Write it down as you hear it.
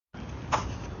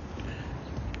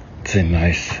It's a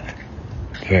nice,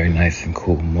 very nice and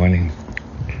cool morning.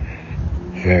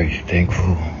 Very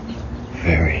thankful.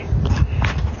 Very,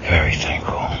 very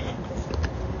thankful.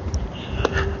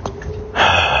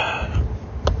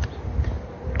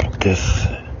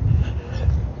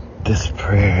 This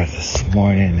prayer this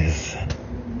morning is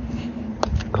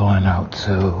going out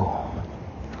to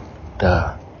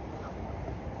the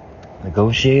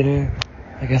negotiator,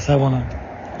 I guess I want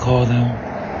to call them.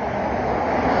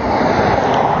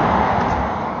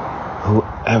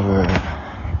 Whoever,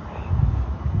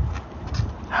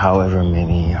 however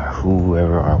many or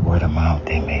whoever or what amount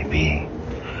they may be,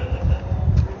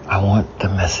 I want the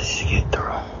message to get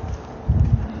through.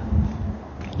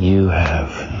 You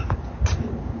have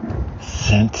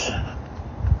sent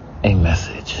a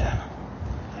message.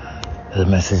 The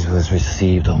message was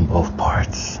received on both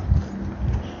parts,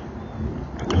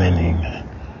 meaning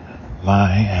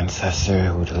my ancestor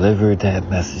who delivered that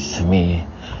message to me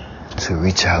to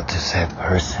reach out to said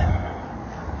person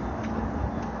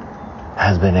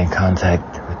has been in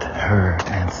contact with her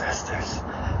ancestors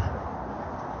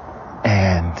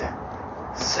and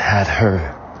had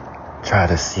her try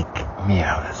to seek me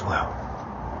out as well.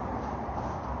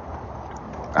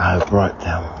 I brought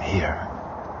them here.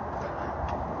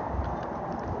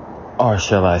 Or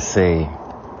shall I say,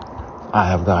 I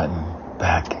have gotten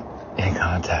back in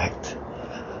contact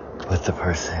with the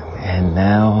person, and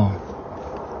now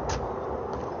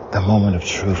the moment of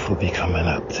truth will be coming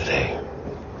up today.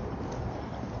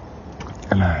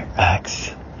 And I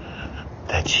ask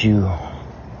that you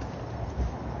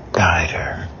guide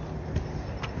her.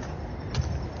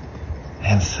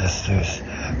 Ancestors,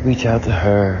 reach out to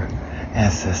her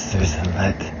ancestors and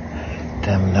let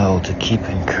them know to keep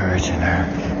encouraging her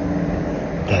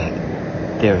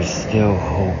that there is still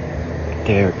hope.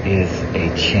 There is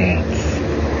a chance.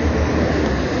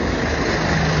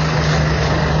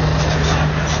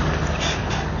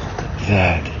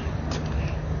 That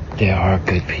there are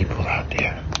good people out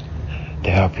there.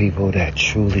 There are people that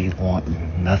truly want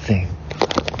nothing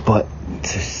but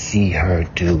to see her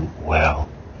do well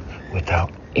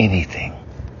without anything.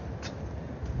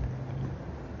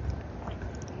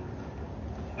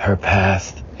 Her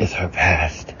past is her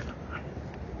past.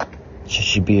 Should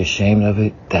she be ashamed of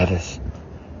it? That is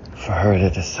for her to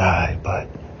decide, but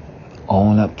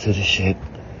own up to the shit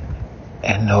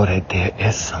and know that there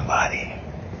is somebody.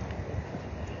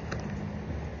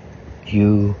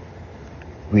 You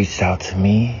reached out to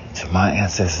me, to my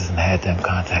ancestors, and had them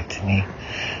contact me.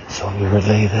 So we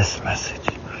relay this message.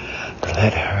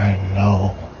 Let her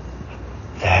know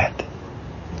that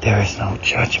there is no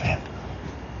judgment.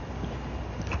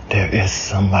 There is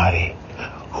somebody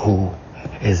who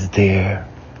is there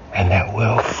and that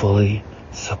will fully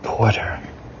support her,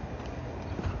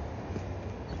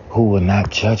 who will not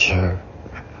judge her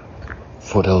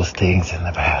for those things in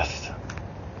the past.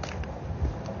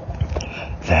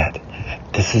 That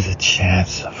this is a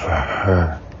chance for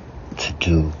her to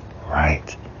do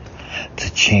right,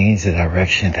 to change the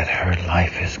direction that her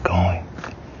life is going,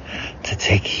 to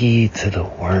take heed to the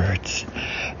words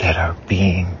that are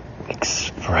being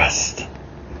expressed,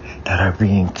 that are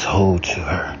being told to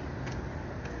her,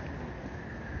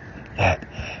 that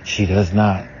she does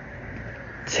not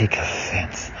take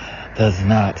offense, does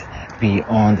not be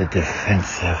on the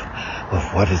defensive with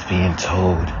what is being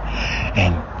told,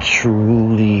 and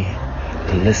truly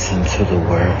listen to the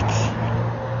words.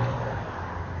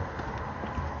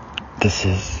 This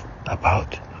is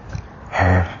about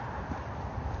her,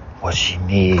 what she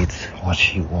needs, what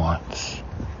she wants,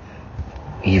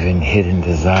 even hidden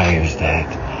desires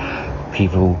that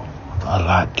people a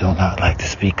lot do not like to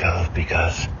speak of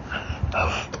because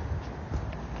of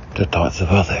the thoughts of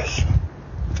others.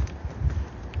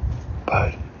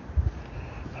 But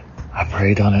I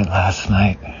prayed on it last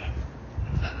night.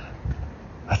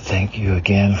 I thank you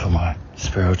again for my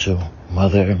spiritual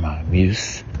mother, my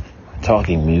muse, my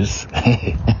talking muse.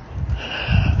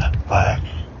 But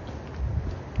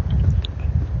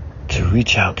to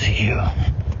reach out to you,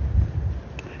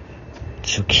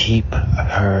 to keep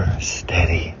her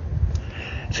steady,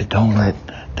 so don't let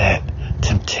that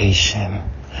temptation,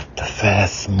 the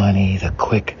fast money, the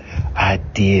quick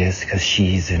ideas, because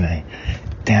she's in a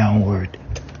downward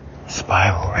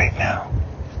spiral right now.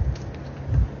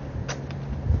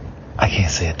 I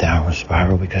can't say a downward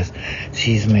spiral because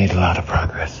she's made a lot of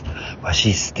progress, but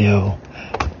she's still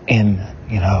in,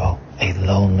 a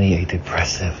lonely, a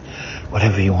depressive,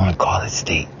 whatever you want to call it,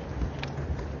 state.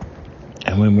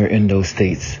 And when we're in those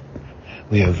states,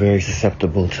 we are very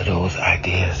susceptible to those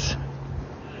ideas,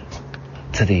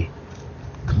 to the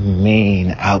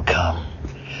main outcome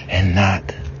and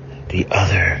not the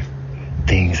other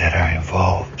things that are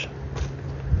involved.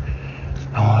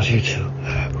 I want you to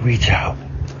reach out.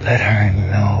 Let her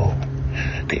know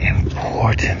the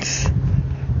importance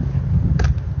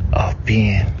of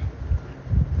being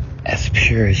as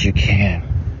pure as you can.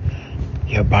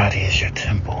 Your body is your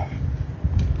temple.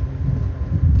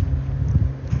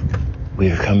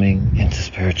 We are coming into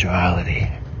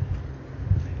spirituality.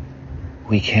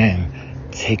 We can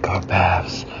take our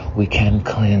baths. We can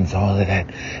cleanse all of that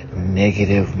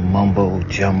negative mumbo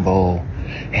jumbo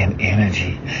and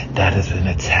energy that has been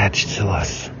attached to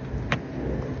us.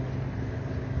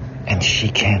 And she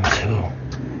can too.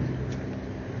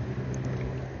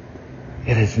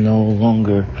 It is no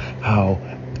longer how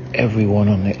everyone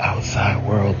on the outside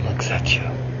world looks at you.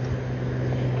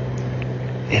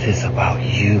 It is about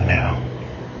you now.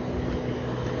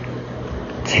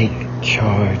 Take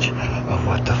charge of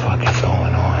what the fuck is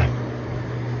going on.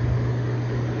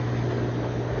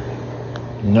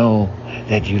 Know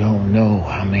that you don't know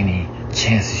how many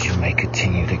chances you may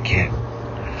continue to get.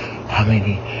 How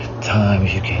many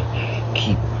times you can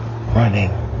keep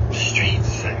running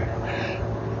streets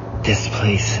and this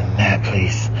place and that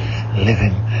place,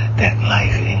 living that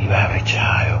life, and you have a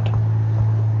child.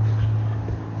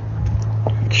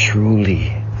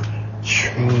 Truly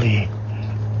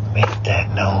make that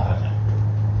known.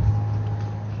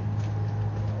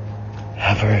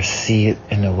 Have her see it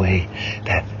in a way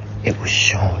that it was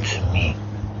shown to me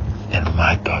in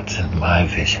my thoughts and my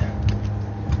vision.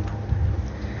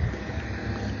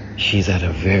 She's at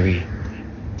a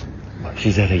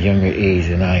younger age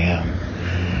than I am.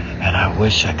 And I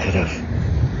wish I could have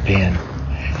been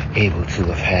able to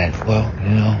have had,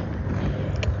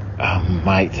 I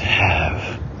might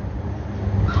have.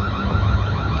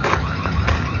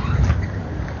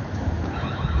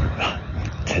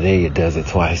 Today it does it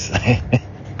twice.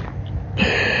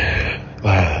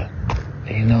 But,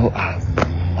 I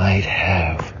might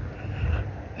have.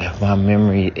 If my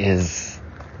memory is,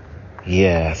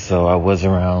 so I was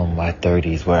around my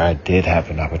 30s where I did have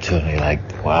an opportunity. Like,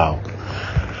 wow,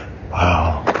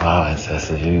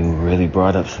 ancestors, you really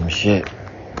brought up some shit.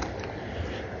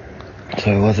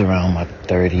 So it was around my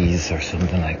 30s or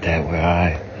something like that where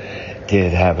I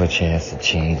did have a chance to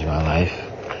change my life.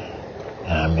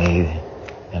 And I made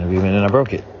an agreement and I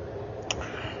broke it.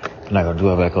 I'm not going to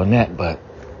dwell back on that,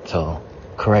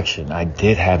 correction, I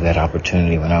did have that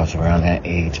opportunity when I was around that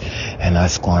age and I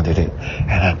squandered it,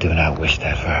 and I do not wish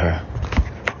that for her.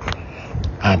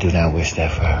 I do not wish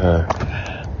that for her.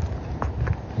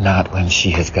 Not when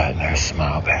she has gotten her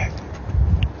smile back.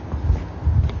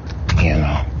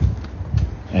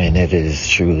 And it is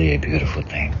truly a beautiful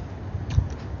thing.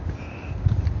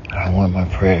 I want my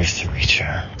prayers to reach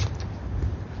her.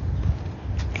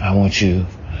 I want you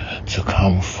to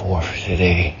come forth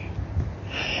today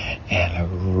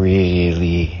and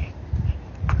really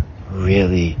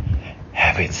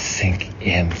have it sink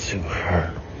into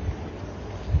her.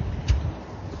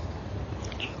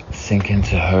 Sink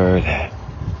into her that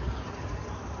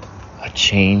a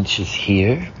change is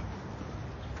here.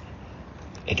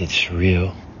 It is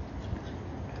real.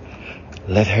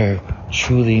 Let her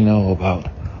truly know about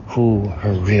who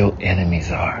her real enemies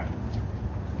are.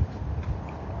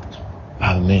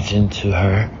 I've mentioned to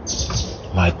her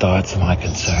my thoughts, my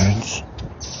concerns.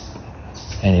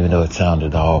 And even though it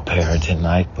sounded all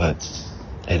parenting-like, but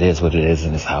it is what it is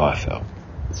and it's how I felt.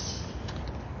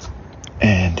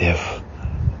 And if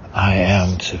I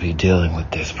am to be dealing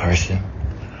with this person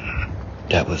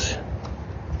that was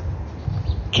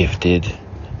gifted,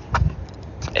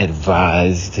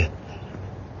 advised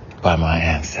by my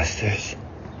ancestors,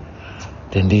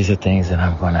 then these are things that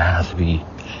I'm going to have to be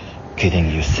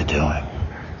getting used to doing.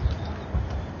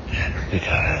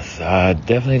 Because I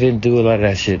definitely didn't do a lot of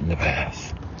that shit in the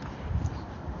past.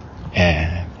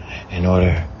 And in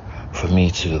order for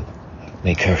me to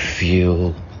make her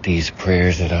feel these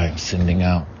prayers that I'm sending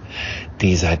out,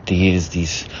 these ideas,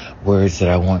 these words that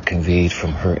I want conveyed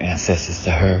from her ancestors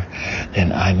to her,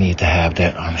 then I need to have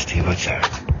that honesty with her.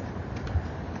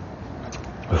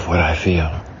 With what I feel.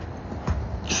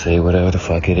 Say whatever the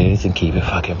fuck it is and keep it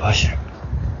fucking pushing.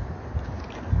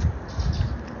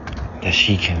 That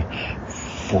she can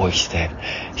voice, that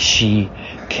she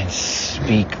can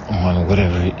speak on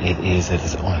whatever it is that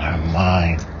is on her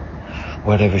mind,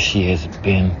 whatever she has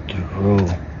been through.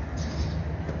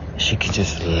 She can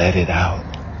just let it out.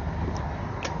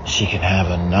 She can have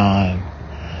a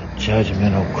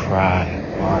non-judgmental cry,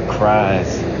 or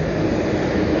cries,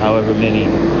 however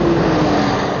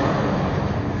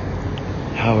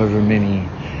many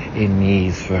it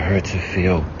needs for her to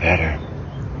feel better.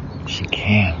 She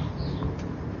can.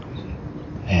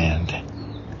 And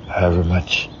however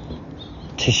much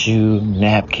tissue,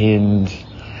 napkins,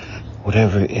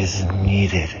 whatever is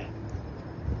needed.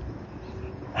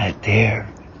 That there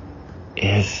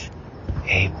is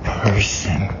a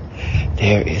person,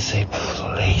 there is a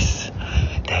place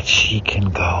that she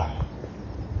can go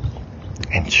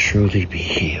and truly be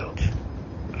healed.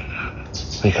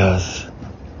 Because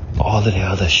all of the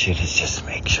other shit is just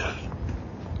makeshift.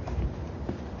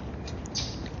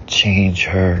 Change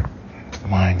her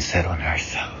mindset on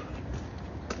herself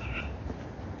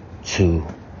to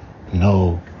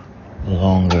no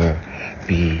longer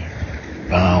be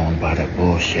bound by the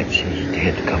bullshit she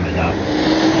did coming up.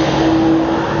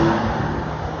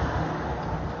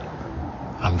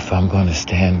 If I'm going to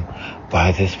stand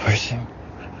by this person,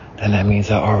 then that means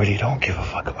I already don't give a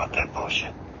fuck about that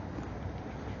bullshit.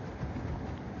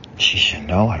 She should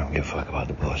know I don't give a fuck about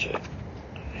the bullshit.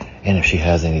 And if she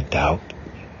has any doubt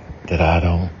that I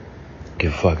don't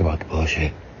give a fuck about the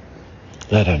bullshit,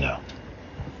 let her know.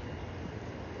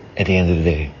 At the end of the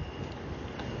day,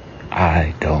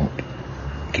 I don't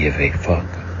give a fuck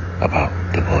about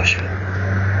the bullshit.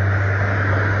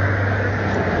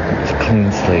 It's a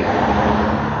clean slate.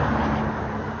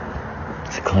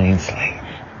 It's a clean slate.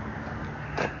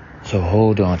 So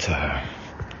hold on to her.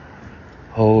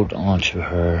 Hold on to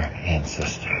her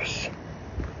ancestors.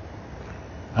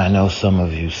 I know some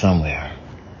of you somewhere.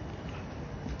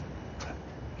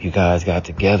 You guys got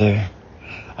together.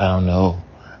 I don't know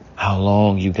how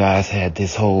long you guys had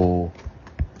this whole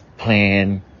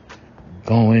plan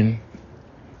going.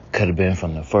 Could have been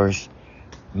from the first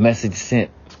message sent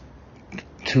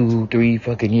 2-3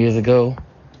 fucking years ago.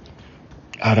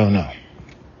 I don't know.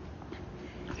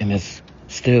 And it's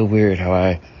still weird how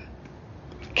I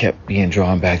kept being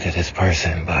drawn back to this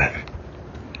person, but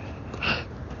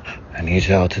I need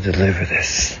y'all to deliver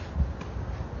this.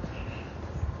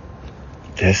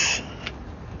 This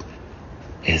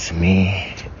is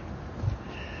me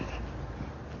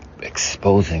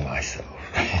exposing myself.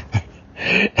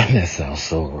 And that sounds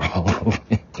so wrong.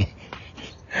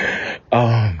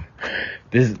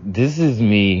 This is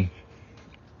me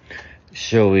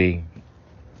showing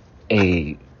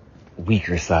a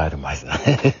weaker side of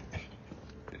myself.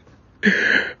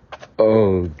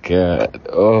 Oh God.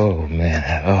 Oh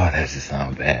man. Oh, that just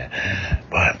sounds bad.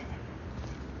 But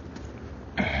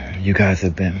you guys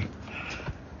have been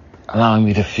allowing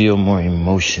me to feel more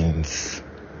emotions,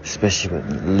 especially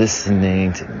with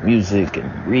listening to music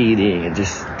and reading and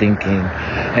just thinking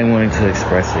and wanting to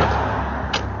express it.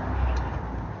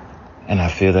 And I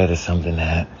feel that is something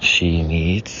that she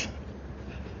needs.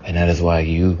 And that is why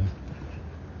you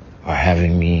are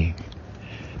having me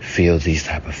feel these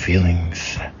type of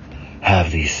feelings,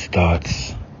 have these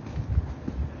thoughts,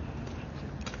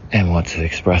 and want to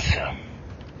express them.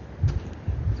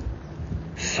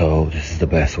 So this is the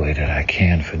best way that I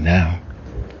can for now.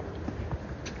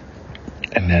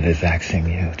 And that is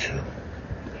asking you to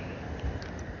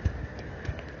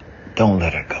don't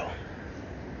let her go.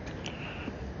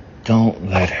 Don't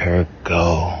let her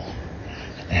go.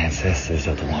 Ancestors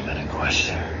of the woman in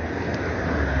question.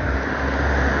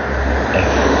 If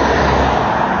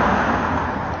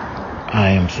I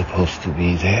am supposed to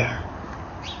be there,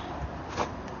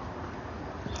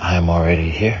 I am already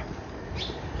here.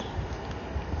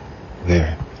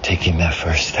 We're taking that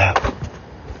first step.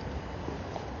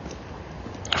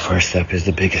 The first step is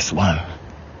the biggest one.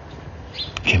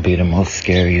 It can be the most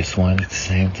scariest one at the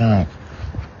same time.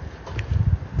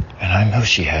 And I know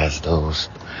she has those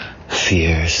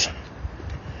fears,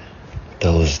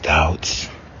 those doubts,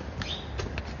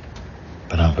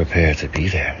 but I'm prepared to be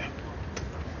there.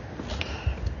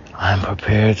 I'm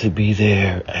prepared to be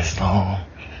there as long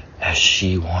as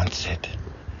she wants it.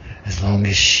 As long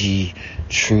as she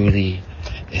truly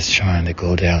is trying to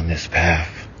go down this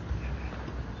path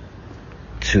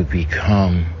to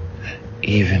become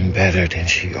even better than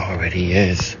she already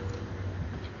is.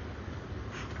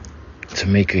 To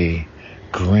make a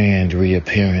grand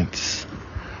reappearance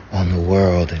on the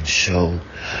world and show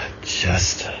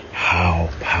just how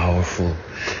powerful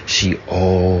she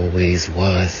always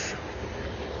was.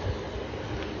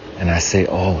 And I say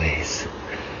always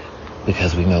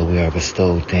because we know we are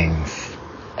bestowed things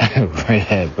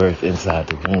right at birth inside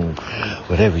the womb,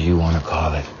 whatever you want to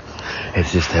call it.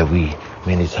 It's just that we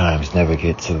many times never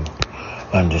get to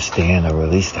understand or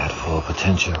release that full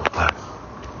potential. But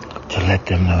to let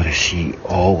them know that she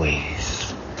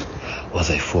always was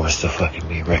a force to fucking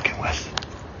be reckoned with.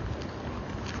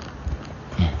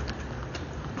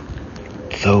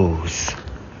 Those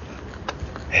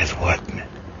is what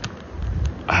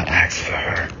I asked for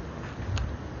her.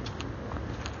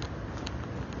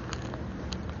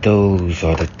 Those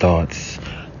are the thoughts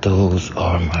Those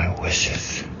are my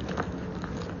wishes.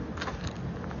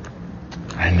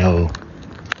 I know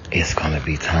it's going to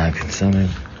be time consuming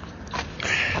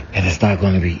and it's not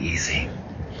going to be easy.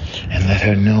 And let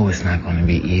her know it's not going to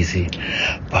be easy,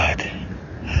 but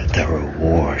the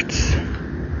rewards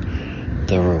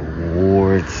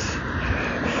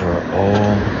for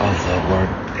all of the work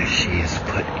that she has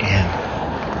put in,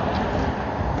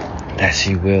 that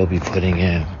she will be putting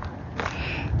in,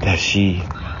 that she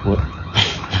will...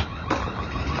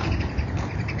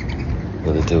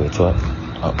 Will it do it? What?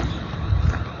 Oh.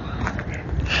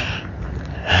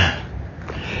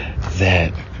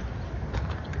 That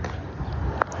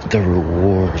the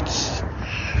rewards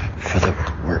for the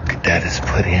work that is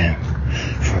put in,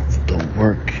 for the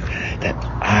work that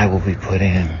I will be put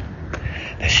in,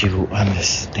 that she will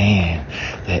understand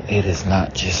that it is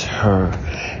not just her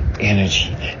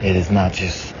energy, it is not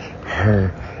just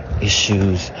her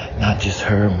issues, not just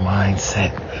her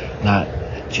mindset, not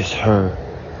just her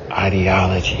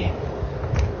ideology,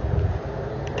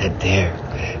 that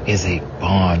there is a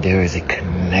bond, there is a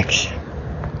connection.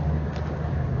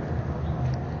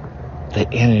 The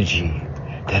energy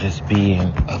that is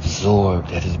being absorbed,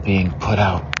 that is being put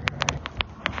out,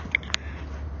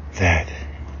 that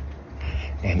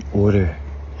in order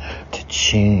to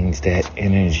change that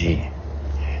energy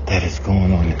that is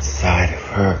going on inside of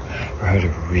her, for her to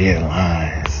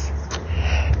realize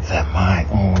that my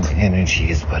own energy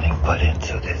is being put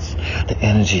into this, the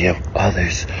energy of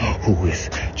others who is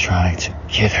trying to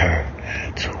get her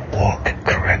to walk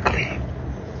correctly,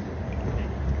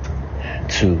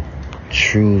 to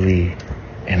truly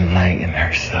enlighten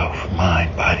herself,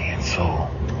 mind, body, and soul,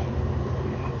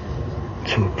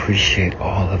 to appreciate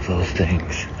all of those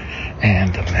things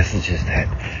and the messages that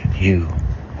you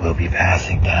will be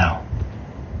passing down.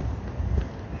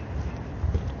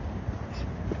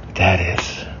 That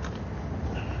is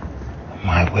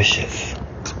my wishes.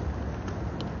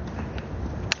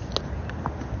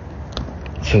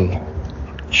 To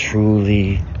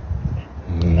truly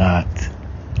not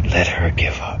let her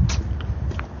give up.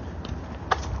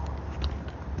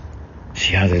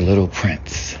 She has a little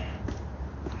prince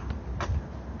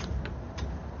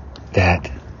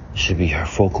that should be her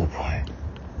focal point.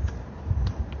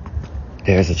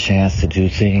 There's a chance to do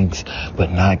things,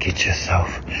 but not get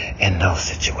yourself in those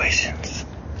situations.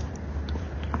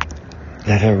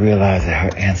 Let her realize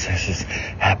that her ancestors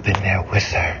have been there with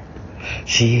her.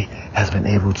 She has been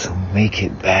able to make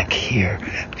it back here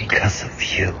because of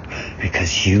you.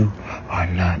 Because you are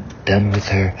not done with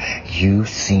her. You've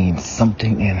seen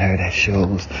something in her that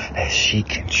shows that she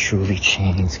can truly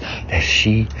change. That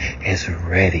she is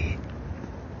ready.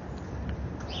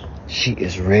 She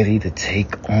is ready to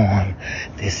take on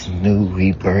this new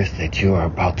rebirth that you are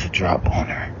about to drop on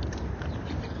her.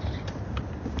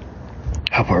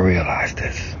 Help her realize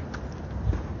this.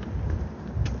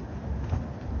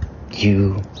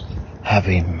 You have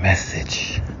a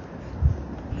message.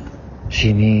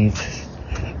 She needs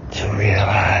to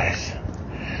realize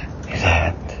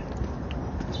that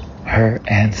her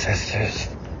ancestors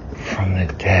from the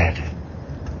dead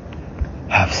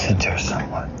have sent her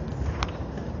someone.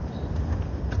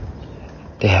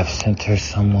 They have sent her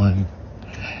someone.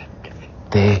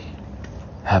 They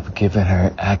have given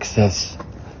her access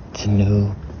to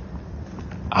new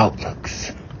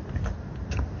outlooks,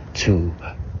 to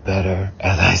better,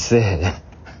 as I said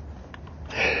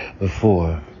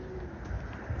before,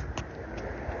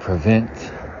 prevent,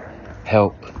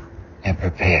 help, and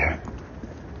prepare.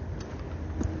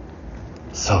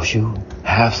 So you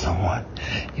have someone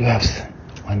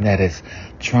that is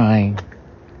trying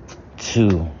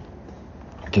to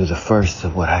do the first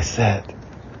of what I said.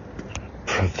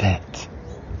 Prevent.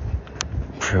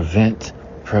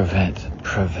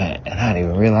 And I didn't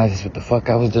even realize that's what the fuck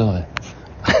I was doing.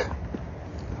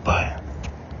 But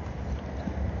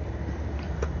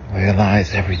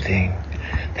realize everything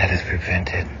that is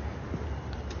prevented.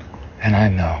 And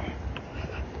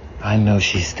I know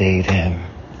she stayed in.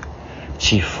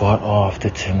 She fought off the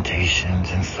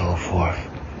temptations and so forth.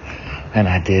 And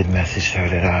I did message her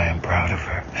that I am proud of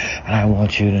her. And I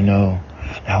want you to know,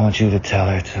 I want you to tell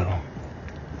her to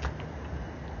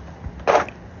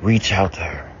reach out to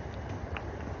her.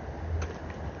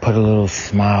 Put a little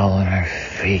smile on her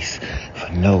face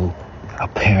for no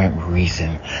apparent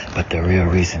reason, but the real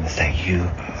reason is that you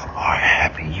are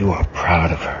happy, you are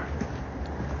proud of her.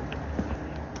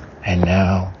 And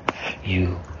now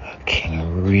you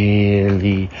can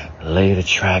really lay the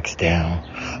tracks down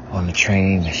on the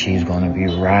train that she's going to be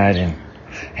riding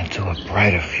into a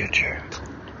brighter future.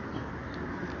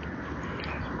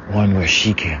 One where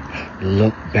she can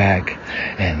look back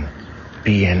and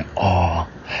be in awe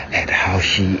at how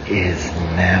she is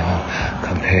now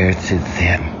compared to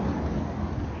them.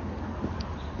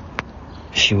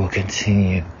 She will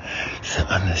continue to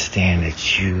understand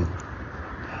that you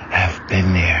have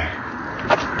been there.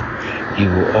 You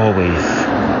will always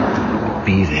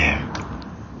be there.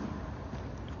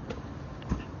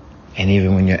 And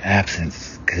even when you're absent,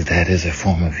 because that is a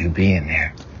form of you being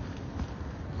there,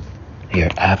 your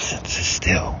absence is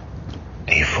still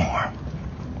a form.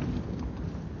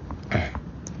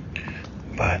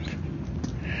 But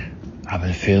I've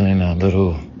been feeling a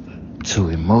little too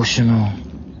emotional.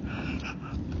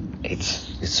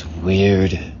 It's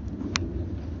weird.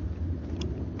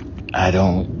 I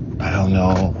don't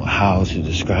know how to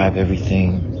describe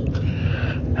everything,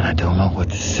 and I don't know what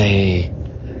to say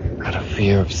out of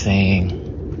fear of saying.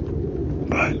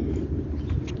 But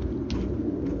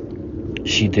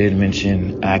she did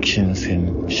mention actions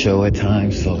can show at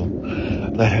times, so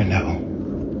let her know.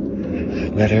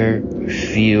 Let her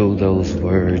feel those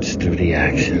words through the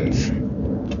actions.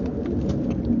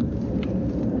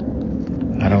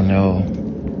 I don't know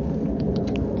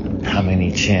how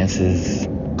many chances.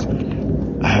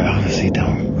 I honestly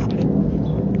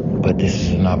don't. But this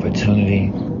is an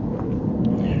opportunity.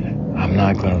 I'm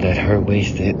not going to let her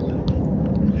waste it.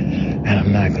 And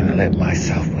I'm not going to let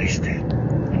myself waste it.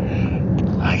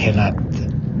 I cannot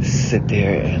sit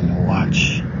there and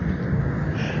watch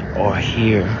or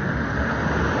hear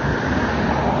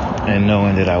and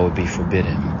knowing that I would be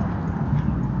forbidden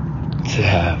to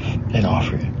have and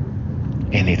offer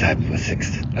any type of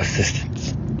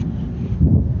assistance.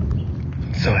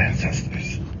 So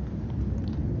ancestors,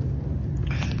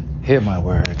 hear my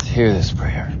words, hear this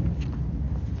prayer.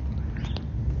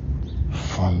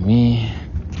 From me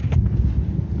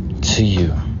to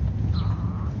you.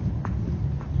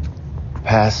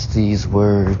 Pass these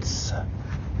words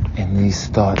and these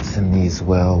thoughts and these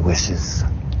well wishes.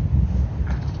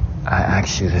 I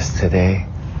ask you this today.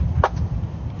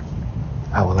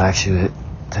 I will ask you it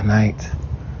tonight,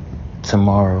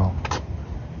 tomorrow,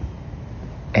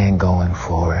 and going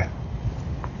forward.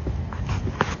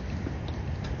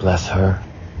 Bless her.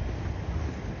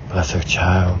 Bless her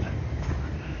child.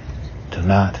 Do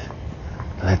not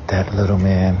let that little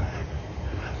man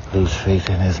lose faith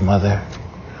in his mother,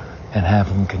 and have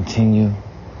him continue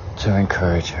to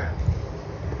encourage her.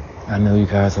 I know you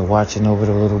guys are watching over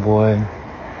the little boy.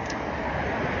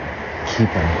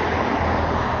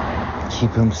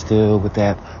 Keep him still with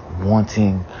that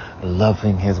wanting,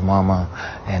 loving his mama,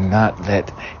 and not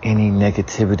let any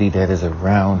negativity that is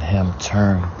around him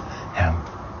turn him.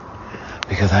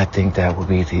 Because I think that would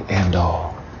be the end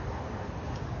all.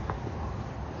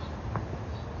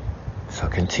 So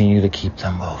continue to keep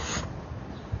them both.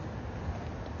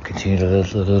 Continue to let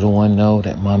the little one know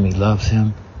that mommy loves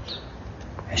him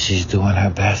and she's doing her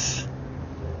best.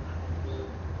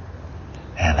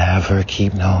 And have her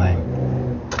keep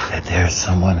knowing that there's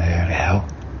someone there to help.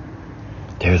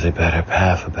 There's a better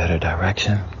path, a better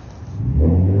direction,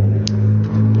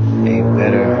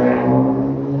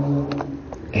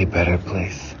 a better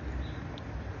place.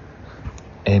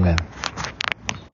 Amen.